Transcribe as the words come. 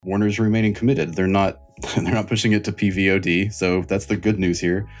Warner's remaining committed. They're not pushing it to PVOD, so that's the good news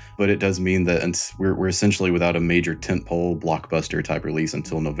here. But it does mean that we're essentially without a major tentpole blockbuster type release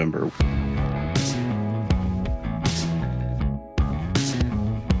until November.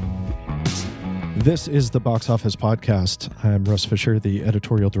 This is the Box Office Podcast. I'm Russ Fisher, the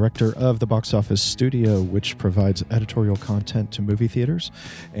editorial director of the Box Office Studio, which provides editorial content to movie theaters.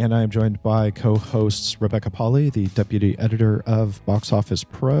 And I am joined by co-hosts Rebecca Pauley, the deputy editor of Box Office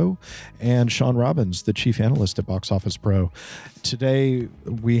Pro, and Sean Robbins, the chief analyst at Box Office Pro. Today,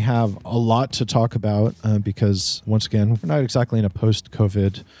 we have a lot to talk about because, once again, we're not exactly in a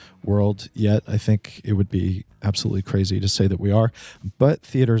post-COVID world yet. I think it would be absolutely crazy to say that we are, but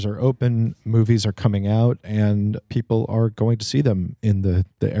theaters are open, movies are coming out, and people are going to see them in the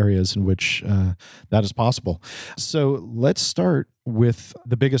areas in which that is possible. So let's start with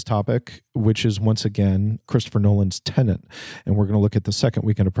the biggest topic, which is once again Christopher Nolan's Tenet. And we're going to look at the second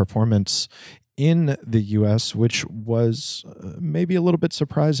weekend of performance in the U.S., which was maybe a little bit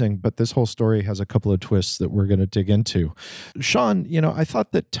surprising, but this whole story has a couple of twists that we're going to dig into. Sean, I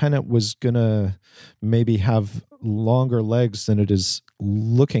thought that Tenet was going to maybe have longer legs than it is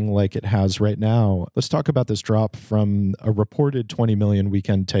looking like it has right now. Let's talk about this drop from a reported 20 million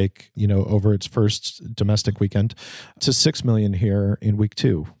weekend take, over its first domestic weekend to 6 million here in week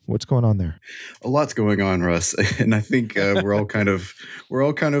 2. What's going on there? A lot's going on, Russ, and I think we're all kind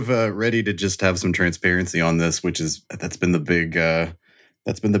of ready to just have some transparency on this, that's been the big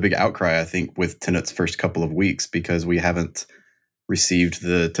outcry, I think, with Tenet's first couple of weeks, because we haven't received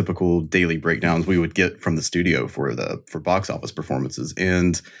the typical daily breakdowns we would get from the studio for box office performances.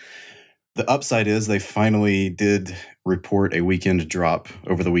 And the upside is they finally did report a weekend drop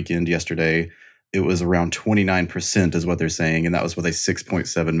over the weekend yesterday. It was around 29% is what they're saying, and that was with a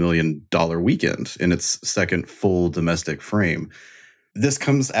 $6.7 million weekend in its second full domestic frame. This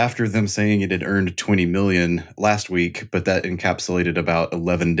comes after them saying it had earned $20 million last week, but that encapsulated about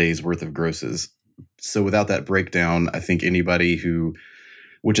 11 days worth of grosses. So without that breakdown, I think anybody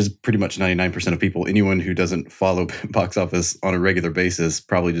which is pretty much 99% of people, anyone who doesn't follow box office on a regular basis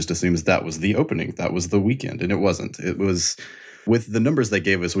probably just assumes that was the opening, that was the weekend, and it wasn't. It was, with the numbers they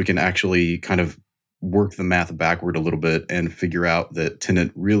gave us, we can actually kind of work the math backward a little bit and figure out that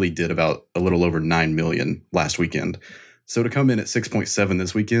Tenet really did about a little over 9 million last weekend. So to come in at 6.7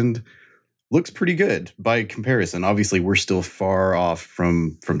 this weekend looks pretty good by comparison. Obviously, we're still far off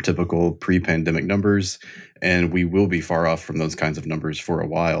from typical pre-pandemic numbers, and we will be far off from those kinds of numbers for a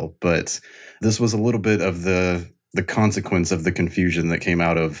while. But this was a little bit of the consequence of the confusion that came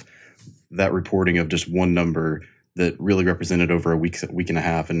out of that reporting of just one number that really represented over a week and a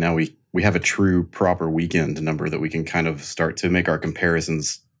half. And now we have a true proper weekend number that we can kind of start to make our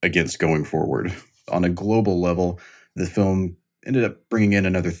comparisons against going forward. On a global level, the film ended up bringing in a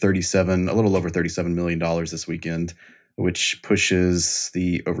little over $37 million this weekend, which pushes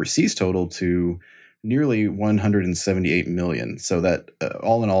the overseas total to nearly $178 million. So that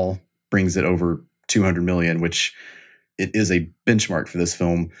all in all brings it over $200 million, which it is a benchmark for this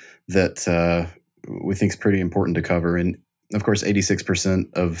film that we think is pretty important to cover. And of course,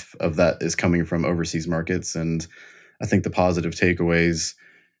 86% of that is coming from overseas markets. And I think the positive takeaways,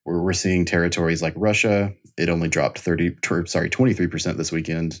 we're seeing territories like Russia, it only dropped 23% this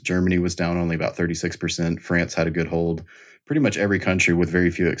weekend. Germany was down only about 36%. France had a good hold. Pretty much every country, with very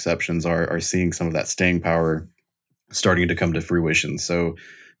few exceptions, are seeing some of that staying power starting to come to fruition. So,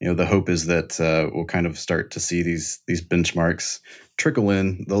 the hope is that we'll kind of start to see these benchmarks trickle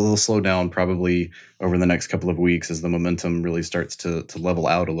in. They'll slow down probably over the next couple of weeks as the momentum really starts to level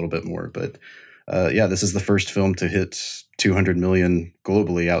out a little bit more. But this is the first film to hit 200 million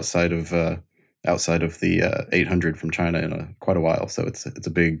globally outside of the 800 from China in quite a while. So it's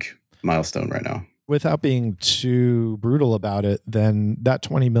a big milestone right now. Without being too brutal about it, then that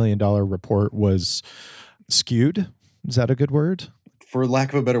 $20 million report was skewed. Is that a good word? For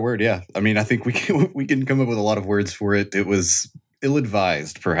lack of a better word, yeah. I mean, I think we can come up with a lot of words for it. It was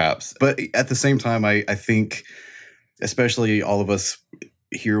ill-advised, perhaps. But at the same time, I think, especially all of us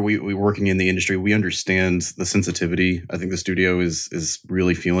here, we working in the industry, we understand the sensitivity. I think the studio is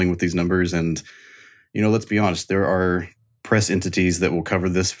really feeling with these numbers. And, let's be honest, there are press entities that will cover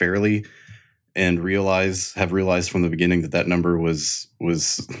this fairly and have realized from the beginning that number was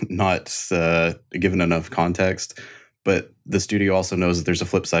not given enough context. But the studio also knows that there's a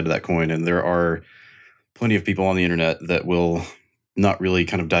flip side to that coin, and there are plenty of people on the internet that will not really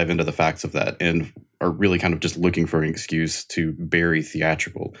kind of dive into the facts of that and are really kind of just looking for an excuse to bury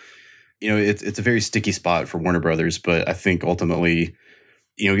theatrical. It's a very sticky spot for Warner Brothers, but I think ultimately,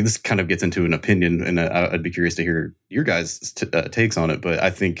 this kind of gets into an opinion, and I'd be curious to hear your guys' takes on it. But I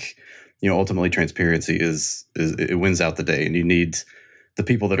think, ultimately transparency it wins out the day, and you need the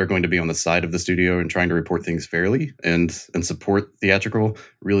people that are going to be on the side of the studio and trying to report things fairly and support theatrical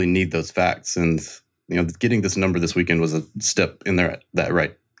really need those facts. And, getting this number this weekend was a step in that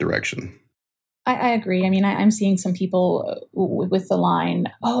right direction. I agree. I mean, I'm seeing some people with the line,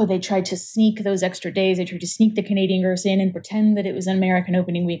 oh, they tried to sneak those extra days. They tried to sneak the Canadian gross in and pretend that it was an American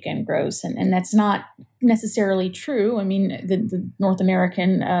opening weekend gross. And that's not necessarily true. I mean, the North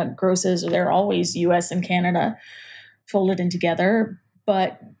American grosses, they're always US and Canada folded in together.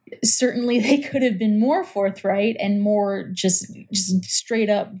 But certainly they could have been more forthright and more just straight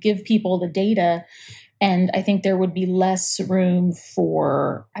up give people the data. And I think there would be less room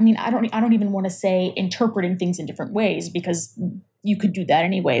for, I mean, I don't even want to say interpreting things in different ways, because you could do that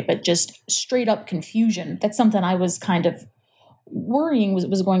anyway, but just straight up confusion. That's something I was kind of worrying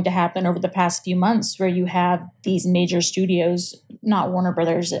was going to happen over the past few months, where you have these major studios, not Warner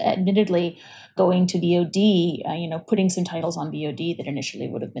Brothers, admittedly, going to VOD, putting some titles on VOD that initially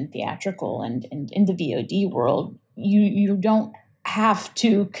would have been theatrical. And in the VOD world, you don't have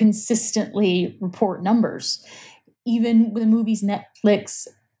to consistently report numbers. Even with the movies Netflix,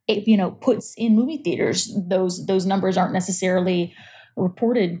 puts in movie theaters, those numbers aren't necessarily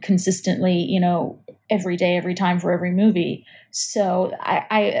reported consistently, every day, every time for every movie. So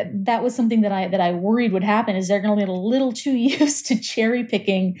I that was something that I worried would happen, is they're going to get a little too used to cherry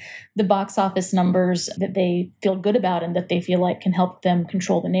picking the box office numbers that they feel good about and that they feel like can help them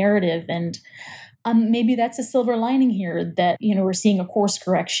control the narrative. And maybe that's a silver lining here, that, we're seeing a course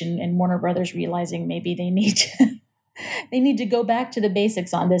correction and Warner Brothers realizing maybe they need to go back to the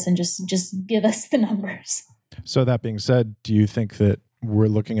basics on this and just give us the numbers. So that being said, do you think that we're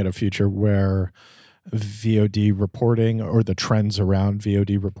looking at a future where VOD reporting, or the trends around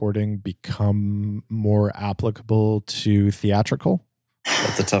VOD reporting, become more applicable to theatrical?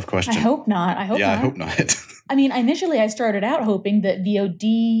 That's a tough question. I hope not. I hope not. I mean, initially I started out hoping that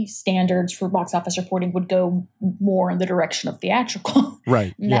VOD standards for box office reporting would go more in the direction of theatrical.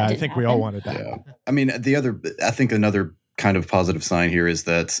 Right. Yeah, I think we all wanted that. Yeah. I mean, I think another kind of positive sign here is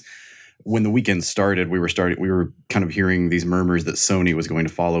that when the weekend started, we were kind of hearing these murmurs that Sony was going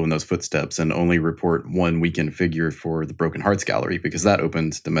to follow in those footsteps and only report one weekend figure for the Broken Hearts Gallery, because that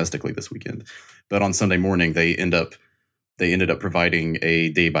opened domestically this weekend. But on Sunday morning, they ended up providing a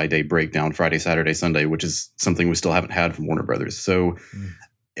day-by-day breakdown, Friday, Saturday, Sunday, which is something we still haven't had from Warner Brothers. So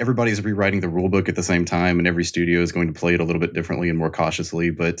everybody's rewriting the rule book at the same time, and every studio is going to play it a little bit differently and more cautiously.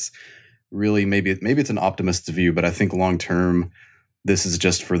 But really, maybe it's an optimist's view, but I think long-term, this is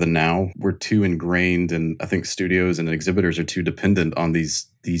just for the now. We're too ingrained, and I think studios and exhibitors are too dependent on these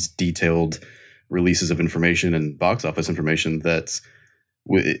detailed releases of information and box office information that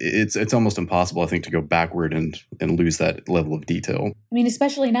it's almost impossible, I think, to go backward and lose that level of detail. I mean,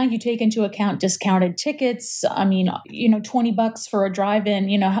 especially now you take into account discounted tickets. I mean, $20 for a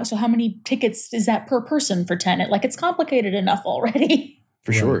drive-in, so how many tickets is that per person for Tenet? Like, it's complicated enough already.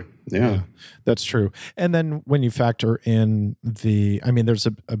 For sure. Yeah, that's true. And then when you factor in there's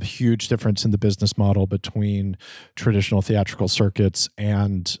a huge difference in the business model between traditional theatrical circuits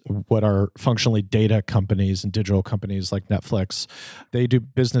and what are functionally data companies and digital companies like Netflix. They do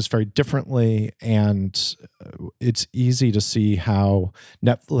business very differently, and it's easy to see how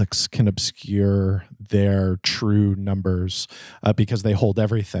Netflix can obscure their true numbers because they hold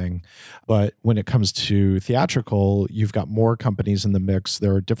everything. But when it comes to theatrical, you've got more companies in the mix.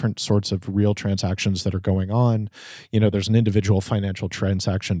 There are different sorts of real transactions that are going on. There's an individual financial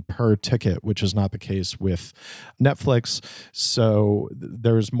transaction per ticket, which is not the case with Netflix. So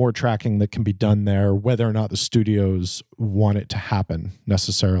there's more tracking that can be done there, whether or not the studios want it to happen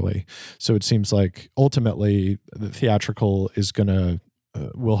necessarily. So it seems like ultimately the theatrical is going to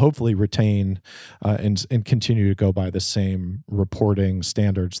will hopefully retain and continue to go by the same reporting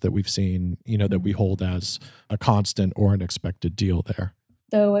standards that we've seen, that we hold as a constant or an expected deal there.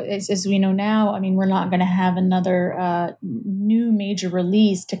 Though, as we know now, I mean, we're not going to have another new major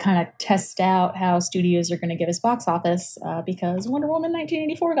release to kind of test out how studios are going to give us box office because Wonder Woman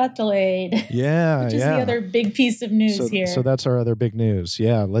 1984 got delayed. Yeah, which is the other big piece of news here. So that's our other big news.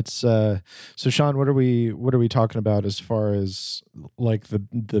 Yeah, let's. So Sean, what are we talking about as far as like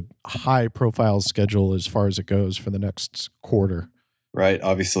the high profile schedule as far as it goes for the next quarter? Right.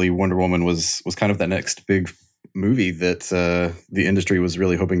 Obviously, Wonder Woman was kind of that next big movie that the industry was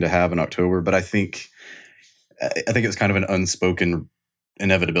really hoping to have in October, but I think it was kind of an unspoken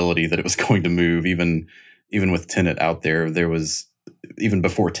inevitability that it was going to move. Even with Tenet out there was, even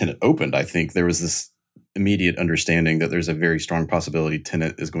before Tenet opened, I think there was this immediate understanding that there's a very strong possibility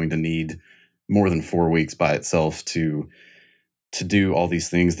Tenet is going to need more than 4 weeks by itself to do all these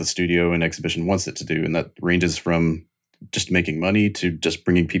things the studio and exhibition wants it to do. And that ranges from just making money to just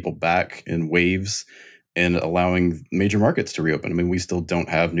bringing people back in waves and allowing major markets to reopen. I mean, we still don't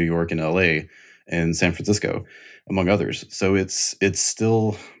have New York and LA and San Francisco, among others. So it's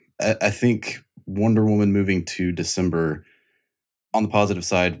still, I think Wonder Woman moving to December, on the positive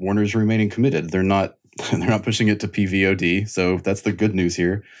side, Warner's remaining committed. They're not pushing it to PVOD, so that's the good news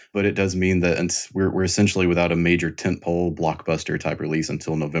here. But it does mean that we're essentially without a major tentpole blockbuster type release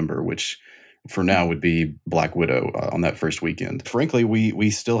until November, which for now would be Black Widow on that first weekend. Frankly, we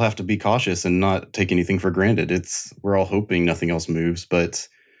still have to be cautious and not take anything for granted. We're all hoping nothing else moves, but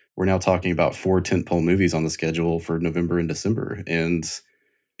we're now talking about 4 tentpole movies on the schedule for November and December, and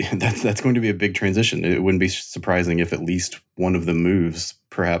that's going to be a big transition. It wouldn't be surprising if at least one of them moves,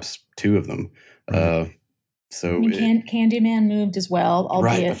 perhaps 2 of them. Right. So Candyman moved as well,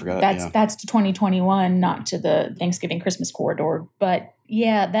 albeit right, I forgot, that's to 2021, not to the Thanksgiving Christmas corridor. But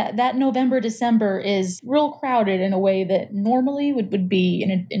yeah, that November, December is real crowded in a way that normally would be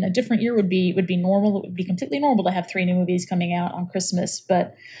in a different year would be normal. It would be completely normal to have 3 new movies coming out on Christmas.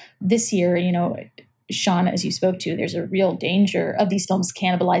 But this year, Sean, as you spoke to, there's a real danger of these films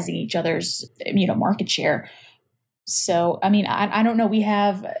cannibalizing each other's, market share. So, I mean, I don't know.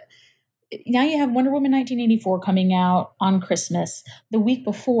 Now you have Wonder Woman 1984 coming out on Christmas. The week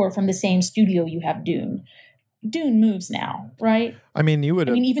before, from the same studio, you have Dune. Dune moves now, right? I mean, even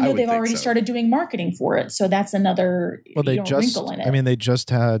though they've already started doing marketing for it, so that's another wrinkle in it. I mean, they just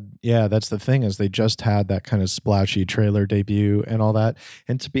had, that's the thing, is they just had that kind of splashy trailer debut and all that.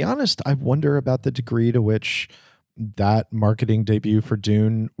 And to be honest, I wonder about the degree to which that marketing debut for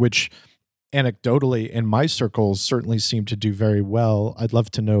Dune, which anecdotally in my circles certainly seemed to do very well. I'd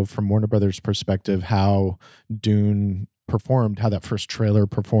love to know from Warner Brothers' perspective how Dune performed, how that first trailer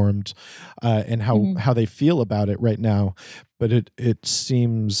performed, and how they feel about it right now. But it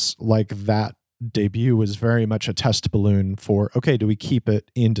seems like that debut was very much a test balloon for, okay, do we keep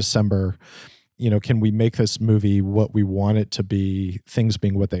it in December? Can we make this movie what we want it to be, things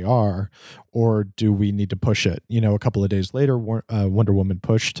being what they are, or do we need to push it? A couple of days later, Wonder Woman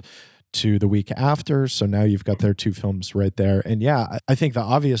pushed to the week after. So now you've got their 2 films right there. And yeah, I think the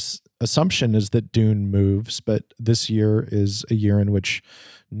obvious assumption is that Dune moves, but this year is a year in which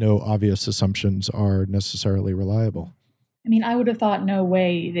no obvious assumptions are necessarily reliable. I mean, I would have thought no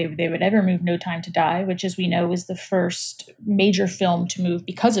way they would ever move No Time to Die, which, as we know, is the first major film to move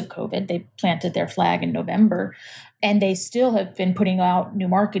because of COVID. They planted their flag in November, and they still have been putting out new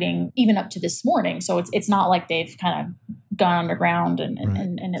marketing even up to this morning. So it's not like they've kind of gone underground and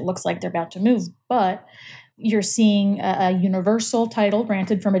it looks like they're about to move. But you're seeing a Universal title,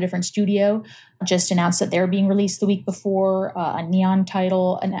 granted from a different studio, just announced that they're being released the week before. A Neon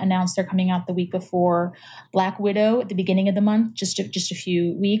title announced they're coming out the week before. Black Widow at the beginning of the month, just a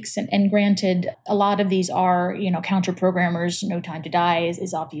few weeks. And granted, a lot of these are, counter programmers. No Time to Die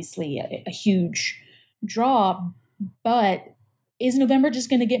is obviously a huge draw. But is November just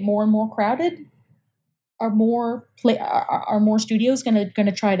going to get more and more crowded? Are more studios going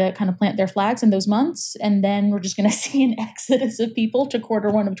to try to kind of plant their flags in those months, and then we're just going to see an exodus of people to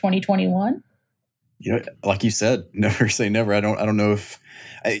Q1 of 2021? Like you said, never say never. I don't know if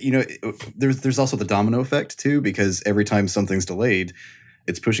there's also the domino effect too, because every time something's delayed,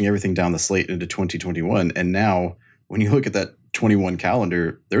 it's pushing everything down the slate into 2021. And now, when you look at that 21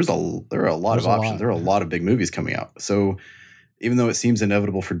 calendar, there are a lot of options. There are a lot of big movies coming out. So even though it seems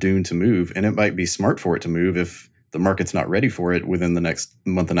inevitable for Dune to move, and it might be smart for it to move if the market's not ready for it within the next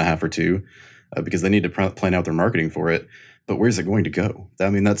month and a half or 2, because they need to plan out their marketing for it. But where's it going to go? I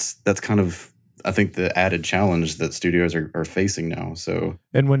mean, that's kind of, I think, the added challenge that studios are facing now. So,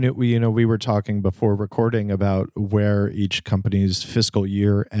 and when we were talking before recording about where each company's fiscal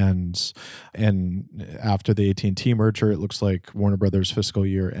year ends, and after the AT&T merger, it looks like Warner Brothers' fiscal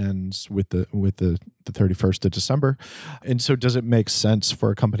year ends with the 31st of December. And so, does it make sense for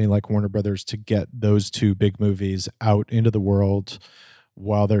a company like Warner Brothers to get those 2 big movies out into the world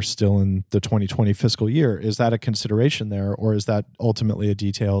while they're still in the 2020 fiscal year? Is that a consideration there, or is that ultimately a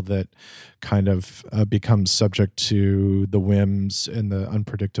detail that kind of becomes subject to the whims and the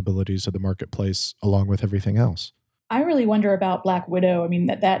unpredictabilities of the marketplace along with everything else? I really wonder about Black Widow. I mean,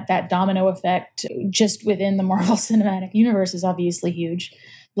 that domino effect just within the Marvel Cinematic Universe is obviously huge.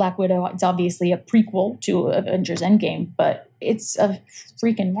 Black Widow, it's obviously a prequel to Avengers Endgame, but it's a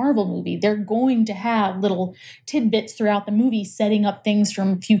freaking Marvel movie. They're going to have little tidbits throughout the movie setting up things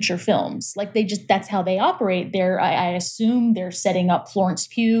from future films. Like that's how they operate. I assume they're setting up Florence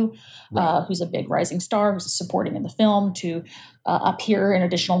Pugh, who's a big rising star, who's supporting in the film, to appear in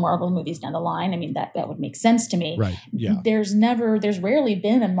additional Marvel movies down the line. I mean, that would make sense to me. Right. Yeah. There's rarely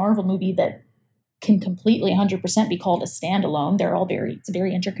been a Marvel movie that can completely 100% be called a standalone. It's a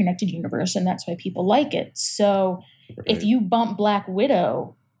very interconnected universe, and that's why people like it. So if you bump Black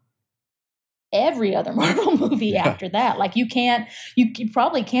Widow, every other Marvel movie after that, like you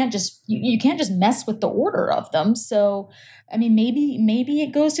probably can't just mess with the order of them. So, I mean, maybe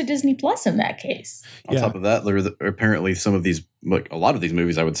it goes to Disney Plus in that case. On top of that, there are apparently some of these, like a lot of these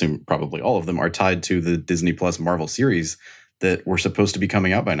movies, I would assume probably all of them, are tied to the Disney Plus Marvel series that were supposed to be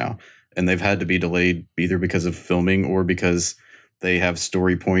coming out by now. And they've had to be delayed either because of filming or because they have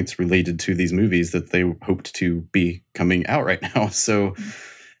story points related to these movies that they hoped to be coming out right now. So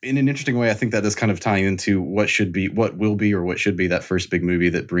in an interesting way, I think that is kind of tying into what will be that first big movie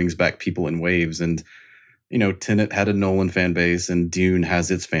that brings back people in waves. And, Tenet had a Nolan fan base and Dune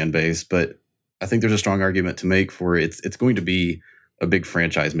has its fan base, but I think there's a strong argument to make for it's going to be a big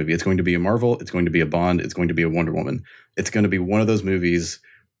franchise movie. It's going to be a Marvel. It's going to be a Bond. It's going to be a Wonder Woman. It's going to be one of those movies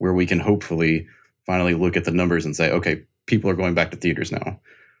where we can hopefully finally look at the numbers and say, okay, people are going back to theaters now,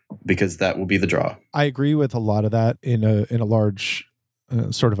 because that will be the draw. I agree with a lot of that in a large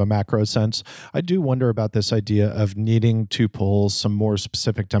sort of a macro sense. I do wonder about this idea of needing to pull some more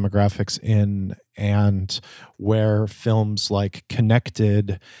specific demographics in, and where films like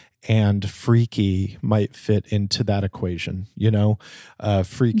Connected and Freaky might fit into that equation.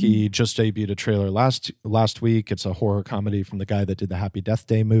 Freaky just debuted a trailer last week. It's a horror comedy from the guy that did the Happy Death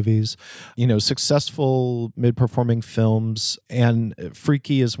Day movies. Successful mid-performing films, and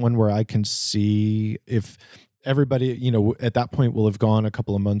Freaky is one where I can see if everybody, at that point will have gone a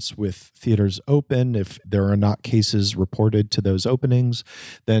couple of months with theaters open. If there are not cases reported to those openings,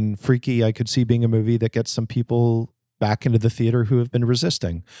 then Freaky I could see being a movie that gets some people back into the theater who have been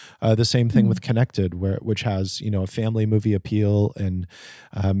resisting. The same thing with Connected, which has, a family movie appeal, and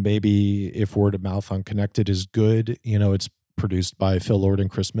maybe if word of mouth on Connected is good, it's produced by Phil Lord and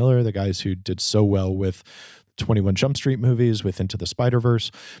Chris Miller, the guys who did so well with 21 Jump Street movies, with Into the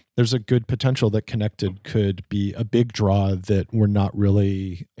Spider-Verse. There's a good potential that Connected could be a big draw that we're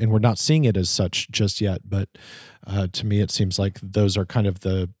not seeing it as such just yet. But to me, it seems like those are kind of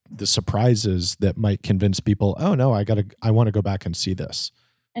the surprises that might convince people, oh no, I want to go back and see this.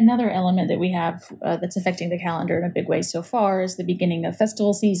 Another element that we have that's affecting the calendar in a big way so far is the beginning of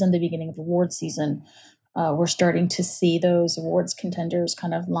festival season, the beginning of award season. We're starting to see those awards contenders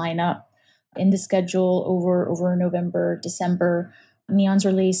kind of line up in the schedule over November, December. Neon's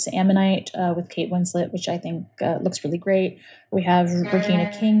release, Ammonite, with Kate Winslet, which I think looks really great. We have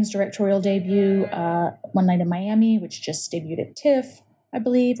Regina King's directorial debut, One Night in Miami, which just debuted at TIFF, I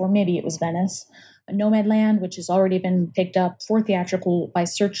believe, or maybe it was Venice. Nomadland, which has already been picked up for theatrical by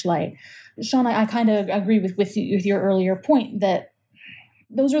Searchlight. Sean, I kind of agree with your earlier point that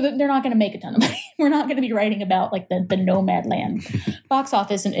they're not going to make a ton of money. We're not going to be writing about like the Nomadland box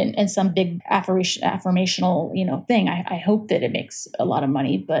office and some big affirmational, thing. I hope that it makes a lot of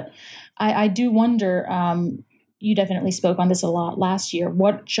money, but I do wonder, you definitely spoke on this a lot last year.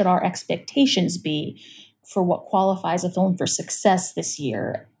 What should our expectations be for what qualifies a film for success this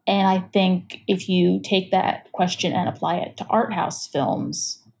year? And I think if you take that question and apply it to art house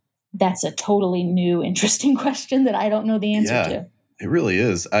films, that's a totally new, interesting question that I don't know the answer to. It really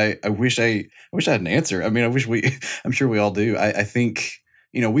is. I wish I had an answer. I mean, I'm sure we all do. I think,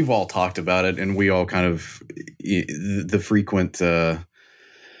 we've all talked about it, and we all kind of, the frequent, the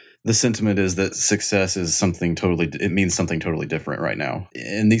sentiment is that success is it means something totally different right now.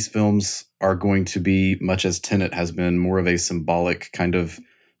 And these films are going to be, much as Tenet has been, more of a symbolic kind of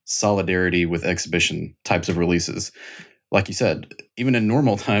solidarity with exhibition types of releases. Like you said, even in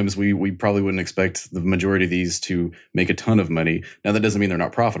normal times, we probably wouldn't expect the majority of these to make a ton of money. Now, that doesn't mean they're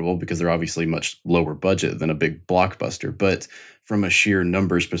not profitable, because they're obviously much lower budget than a big blockbuster. But from a sheer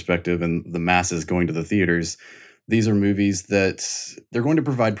numbers perspective and the masses going to the theaters, these are movies that they're going to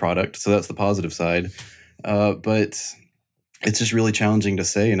provide product. So that's the positive side. But it's just really challenging to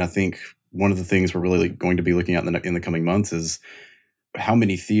say. And I think one of the things we're really going to be looking at in the coming months is how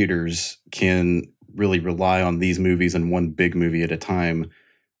many theaters can really rely on these movies and one big movie at a time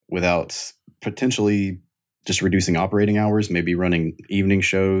without potentially just reducing operating hours, maybe running evening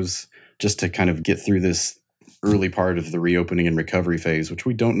shows just to kind of get through this early part of the reopening and recovery phase, which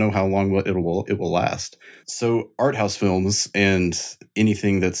we don't know how long it will last. So art house films and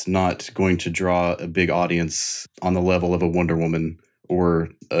anything that's not going to draw a big audience on the level of a Wonder Woman or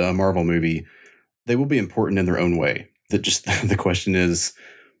a Marvel movie, they will be important in their own way. That just the question is,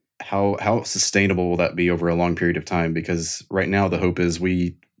 how sustainable will that be over a long period of time? Because right now the hope is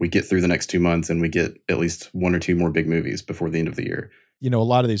we get through the next 2 months and we get at least 1 or 2 more big movies before the end of the year. You know, a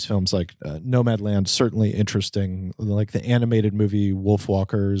lot of these films like Nomadland, certainly interesting, like the animated movie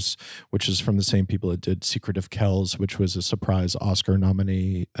Wolfwalkers, which is from the same people that did Secret of Kells, which was a surprise Oscar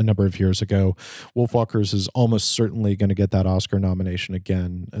nominee a number of years ago. Wolfwalkers is almost certainly going to get that Oscar nomination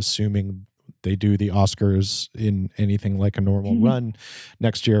again, assuming they do the Oscars in anything like a normal run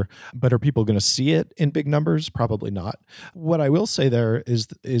next year. But are people going to see it in big numbers? Probably not. What I will say there is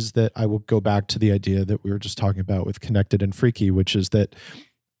that I will go back to the idea that we were just talking about with Connected and Freaky, which is that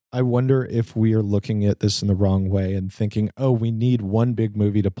I wonder if we are looking at this in the wrong way and thinking, oh, we need one big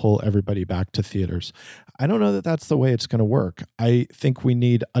movie to pull everybody back to theaters. I don't know that that's the way it's going to work. I think we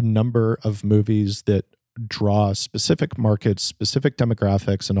need a number of movies that draw specific markets, specific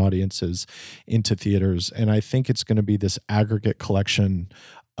demographics and audiences into theaters. And I think it's going to be this aggregate collection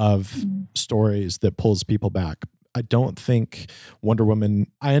of stories that pulls people back. I don't think Wonder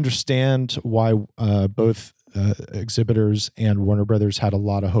Woman, I understand why both exhibitors and Warner Brothers had a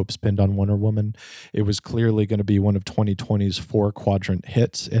lot of hopes pinned on Wonder Woman. It was clearly going to be one of 2020's 4-quadrant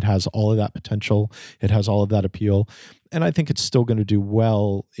hits. It has all of that potential. It has all of that appeal. And I think it's still going to do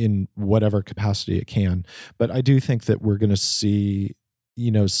well in whatever capacity it can. But I do think that we're going to see, you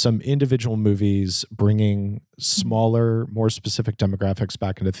know, some individual movies bringing smaller, more specific demographics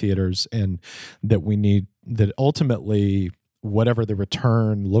back into theaters, and that we need that ultimately whatever the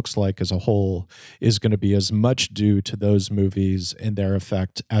return looks like as a whole is going to be as much due to those movies and their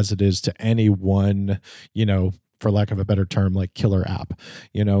effect as it is to any one, you know, for lack of a better term, like killer app.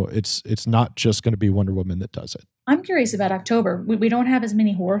 You know, it's not just going to be Wonder Woman that does it. I'm curious about October. We don't have as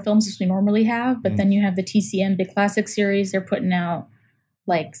many horror films as we normally have, but then you have the TCM Big Classic series. They're putting out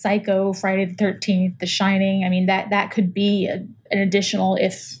like Psycho, Friday the 13th, The Shining. I mean, that could be an additional,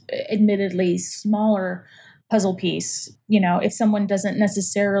 if admittedly smaller, puzzle piece. You know, if someone doesn't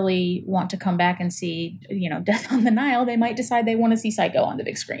necessarily want to come back and see, you know, Death on the Nile, they might decide they want to see Psycho on the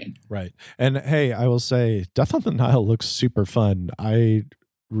big screen. Right. And hey, I will say Death on the Nile looks super fun. I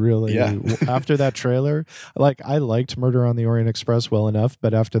really, after that trailer, like I liked Murder on the Orient Express well enough,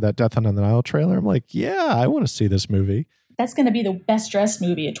 but after that Death on the Nile trailer, I'm like, yeah, I want to see this movie. That's going to be the best dressed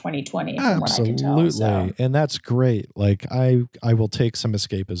movie of 2020. From Absolutely. What I can tell, so. And that's great. Like I will take some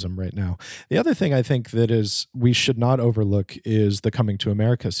escapism right now. The other thing I think that is we should not overlook is the Coming to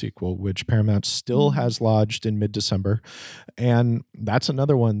America sequel, which Paramount still has lodged in mid-December. And that's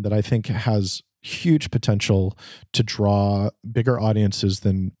another one that I think has huge potential to draw bigger audiences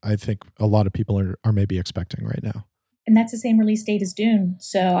than I think a lot of people are maybe expecting right now. And that's the same release date as Dune.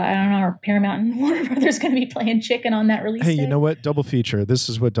 So I don't know, are Paramount and Warner Brothers going to be playing chicken on that release date? Hey, you know what? Double feature. This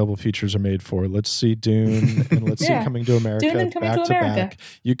is what double features are made for. Let's see Dune and let's see Coming to America Dune and Coming to America. Back.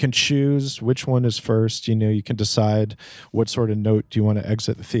 You can choose which one is first. You know, you can decide what sort of note do you want to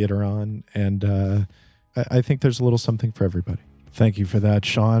exit the theater on. And I think there's a little something for everybody. Thank you for that,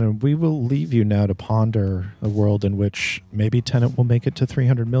 Sean. And we will leave you now to ponder a world in which maybe Tenet will make it to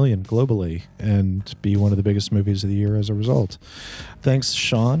 300 million globally and be one of the biggest movies of the year as a result. Thanks,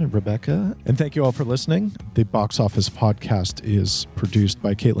 Sean and Rebecca. And thank you all for listening. The Box Office Podcast is produced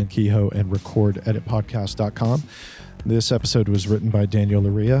by Caitlin Kehoe and recordeditpodcast.com. This episode was written by Daniel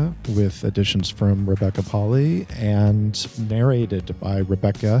Luria with additions from Rebecca Pauley and narrated by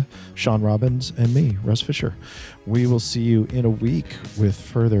Rebecca, Sean Robbins, and me, Russ Fisher. We will see you in a week with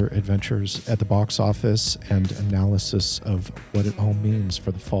further adventures at the box office and analysis of what it all means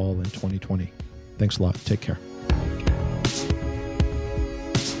for the fall in 2020. Thanks a lot. Take care.